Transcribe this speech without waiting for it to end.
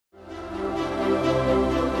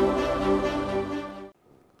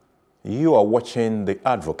You are watching The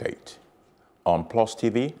Advocate on Plus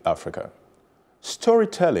TV Africa.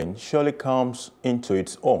 Storytelling surely comes into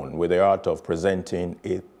its own with the art of presenting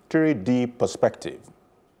a 3D perspective.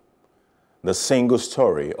 The single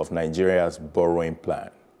story of Nigeria's borrowing plan.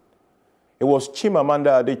 It was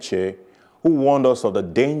Chimamanda Adichie who warned us of the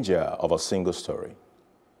danger of a single story.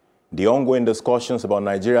 The ongoing discussions about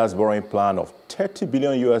Nigeria's borrowing plan of $30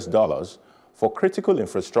 billion for critical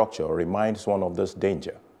infrastructure reminds one of this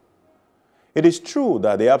danger. It is true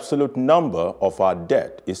that the absolute number of our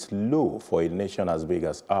debt is low for a nation as big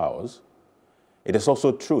as ours. It is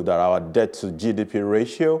also true that our debt to GDP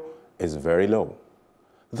ratio is very low.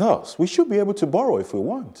 Thus, we should be able to borrow if we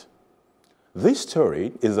want. This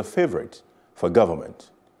story is a favorite for government.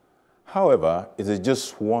 However, it is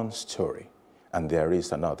just one story, and there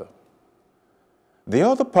is another. The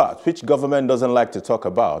other part, which government doesn't like to talk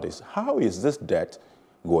about, is how is this debt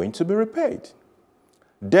going to be repaid?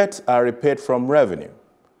 Debts are repaid from revenue,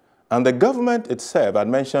 and the government itself had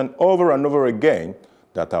mentioned over and over again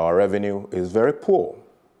that our revenue is very poor.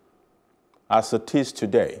 As it is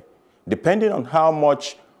today, depending on how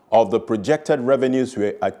much of the projected revenues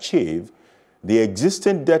we achieve, the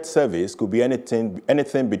existing debt service could be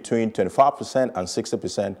anything between 25% and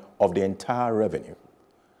 60% of the entire revenue.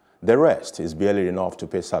 The rest is barely enough to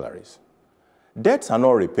pay salaries. Debts are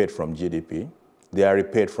not repaid from GDP, they are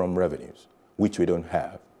repaid from revenues, which we don't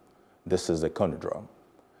have. This is the conundrum.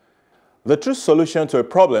 The true solution to a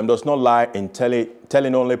problem does not lie in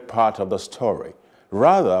telling only part of the story.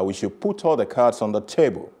 Rather, we should put all the cards on the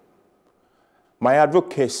table. My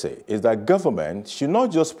advocacy is that government should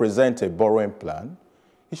not just present a borrowing plan,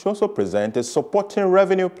 it should also present a supporting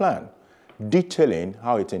revenue plan, detailing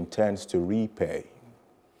how it intends to repay.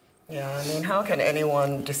 Yeah, I mean, how can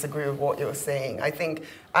anyone disagree with what you're saying? I think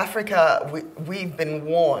Africa, we've been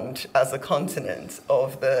warned as a continent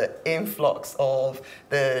of the influx of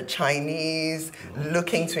the Chinese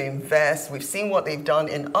looking to invest. We've seen what they've done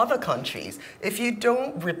in other countries. If you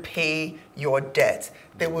don't repay your debt,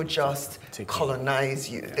 they will just colonize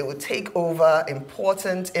you. They will take over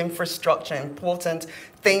important infrastructure, important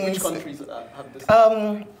things. Which countries have this?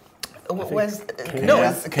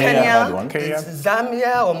 It's Kenya, it's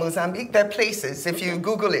Zambia or Mozambique. They're places. If you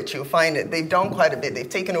Google it, you'll find it. They've done quite a bit. They've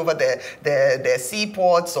taken over their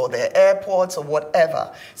seaports or their airports or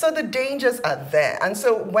whatever. So the dangers are there. And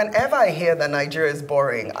so whenever I hear that Nigeria is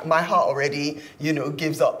borrowing, my heart already,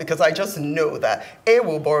 gives up, because I just know that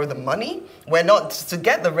we'll borrow the money. We're not, to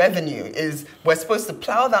get the revenue, we're supposed to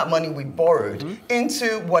plow that money we borrowed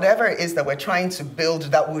into whatever it is that we're trying to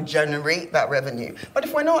build that will generate that revenue. But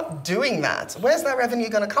if we're not doing that, where's that revenue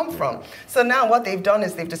going to come from? So now what they've done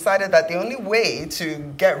is they've decided that the only way to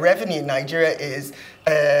get revenue in Nigeria is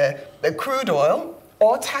the crude oil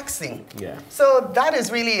or taxing. Yeah. So that is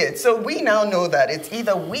really it. So we now know that it's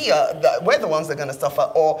either we're the ones that are going to suffer,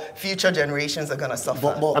 or future generations are going to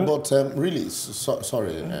suffer. But really,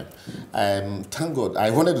 sorry. Thank God. I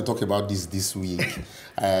wanted to talk about this week.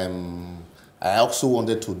 I also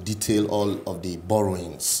wanted to detail all of the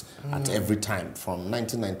borrowings at every time from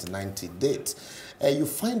 1999 to date. You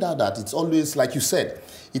find out that it's always, like you said,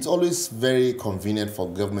 it's always very convenient for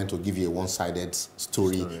government to give you a one-sided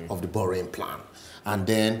story of the borrowing plan. And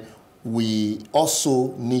then we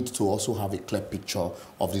also need to also have a clear picture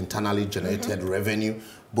of the internally generated revenue,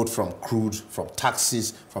 both from crude, from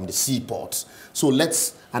taxes, from the seaports. So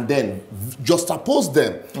and then juxtapose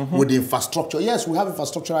them with the infrastructure. Yes, we have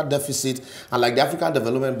infrastructural deficit, and like the African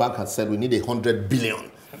Development Bank has said, we need $100 billion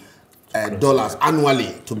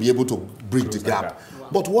annually to be able to bridge the gap. Wow.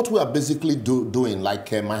 But what we are basically doing,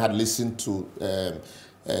 like I had listened to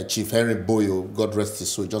Chief Henry Boyo, God rest his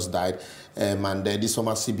soul, just died, and this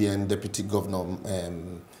former CBN Deputy Governor,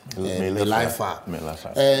 Melifa.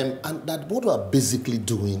 And that what we are basically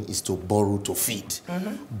doing is to borrow to feed,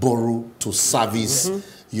 borrow to service,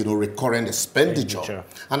 recurrent expenditure.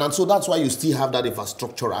 And so that's why you still have that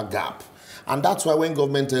infrastructural gap. And that's why when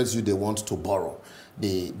government tells you they want to borrow,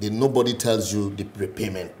 nobody tells you the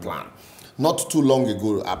repayment plan. Not too long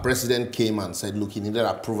ago, our president came and said, look, he needed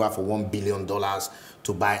approval for $1 billion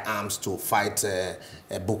to buy arms to fight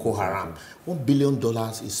Boko Haram. $1 billion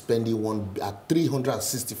is spending at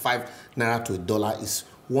 365 naira to $1 is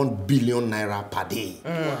 1 billion naira per day.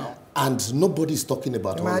 Wow. And nobody's talking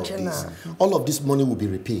about all of this. All of this money will be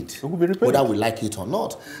repaid, whether we like it or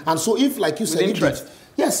not. And so if, like you said,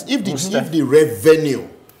 if the revenue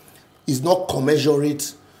is not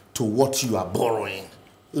commensurate to what you are borrowing,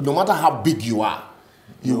 no matter how big you are,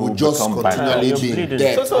 you will just continually be in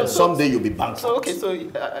debt. Someday you'll be bankrupt. So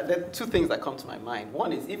there are two things that come to my mind.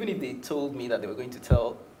 One is, even if they told me that they were going to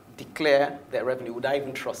tell declare their revenue, would I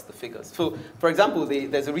even trust the figures? So, for example,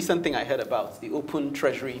 there's a recent thing I heard about, the open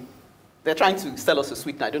treasury. They're trying to sell us a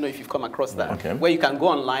sweetener. I don't know if you've come across that, where you can go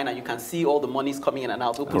online and you can see all the monies coming in and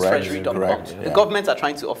out, opentreasury.com. Yeah. The government are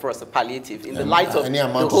trying to offer us a palliative in the light of any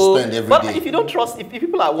amount the whole... to spend every but day. if you don't trust, if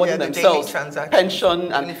people are awarding themselves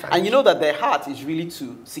pension, and you know that their heart is really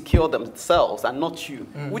to secure themselves and not you,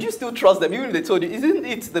 would you still trust them? Even if they told you, isn't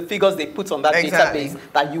it the figures they put on that database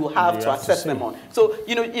that you have to assess them on? So,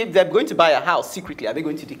 you know, if they're going to buy a house secretly, are they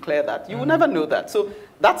going to declare that? You will never know that. So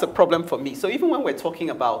that's a problem for me. So even when we're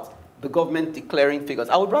talking about the government declaring figures,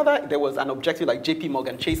 I would rather there was an objective like JP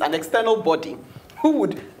Morgan Chase, an external body who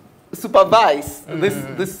would supervise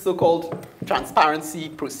this so-called transparency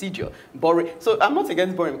procedure. So I'm not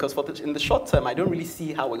against borrowing because in the short term, I don't really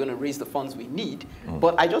see how we're going to raise the funds we need.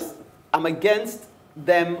 But I'm against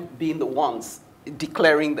them being the ones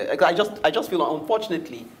declaring I just feel,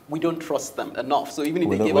 unfortunately, we don't trust them enough. So even if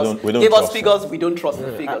they give us figures, we don't trust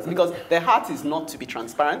the figures because their heart is not to be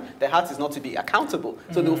transparent. Their heart is not to be accountable.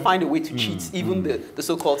 So they'll find a way to cheat even the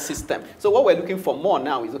so-called system. So what we're looking for more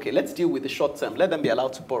now is, okay, let's deal with the short term. Let them be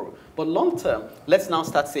allowed to borrow. But long term, let's now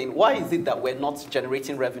start saying, why is it that we're not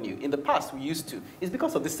generating revenue? In the past, we used to. It's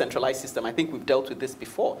because of this centralized system. I think we've dealt with this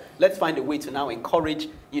before. Let's find a way to now encourage,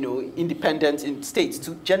 independent states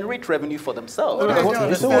to generate revenue for themselves.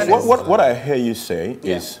 What I hear you say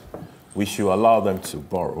is we should allow them to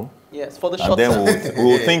borrow. Yes, for the short term. And then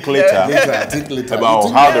we'll think later about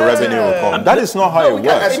about how the revenue will come. That is not how it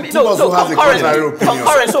works.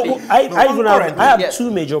 I have two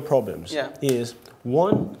major problems. Is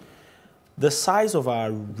one, the size of our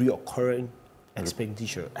reoccurring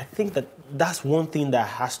expenditure. I think that's one thing that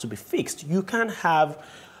has to be fixed. You can't have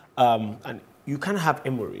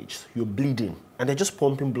hemorrhage, you're bleeding, and they're just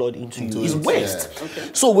pumping blood into you. It's waste. Yeah. Okay.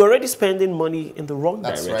 So we're already spending money in the wrong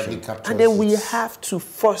direction. And then we have to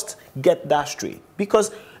first get that straight. Because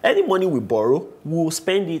any money we borrow, we'll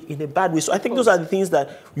spend it in a bad way. So I think those are the things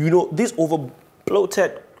that, this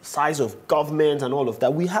over-bloated size of government and all of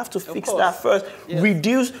that, we have to fix that first.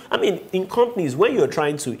 Reduce, in companies, when you're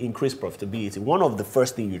trying to increase profitability, one of the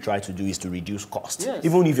first things you try to do is to reduce costs.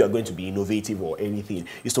 Even if you're going to be innovative or anything,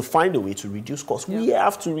 is to find a way to reduce costs. We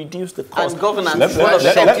have to reduce the cost. And governance. Let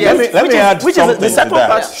me add something to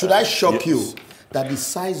that. Should I shock you that the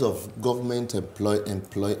size of government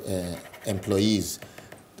employees,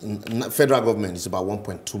 federal government is about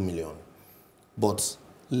 1.2 million, but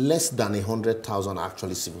less than 100,000 are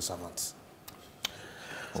actually civil servants.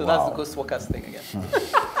 So that's the ghost workers thing again.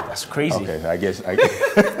 That's crazy. Okay, I guess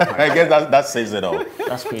that says it all.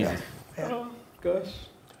 That's crazy. Oh, gosh.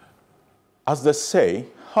 As they say,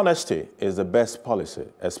 honesty is the best policy,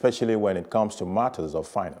 especially when it comes to matters of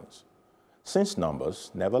finance, since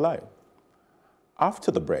numbers never lie. After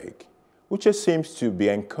the break, which seems to be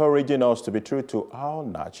encouraging us to be true to our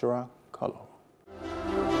natural color.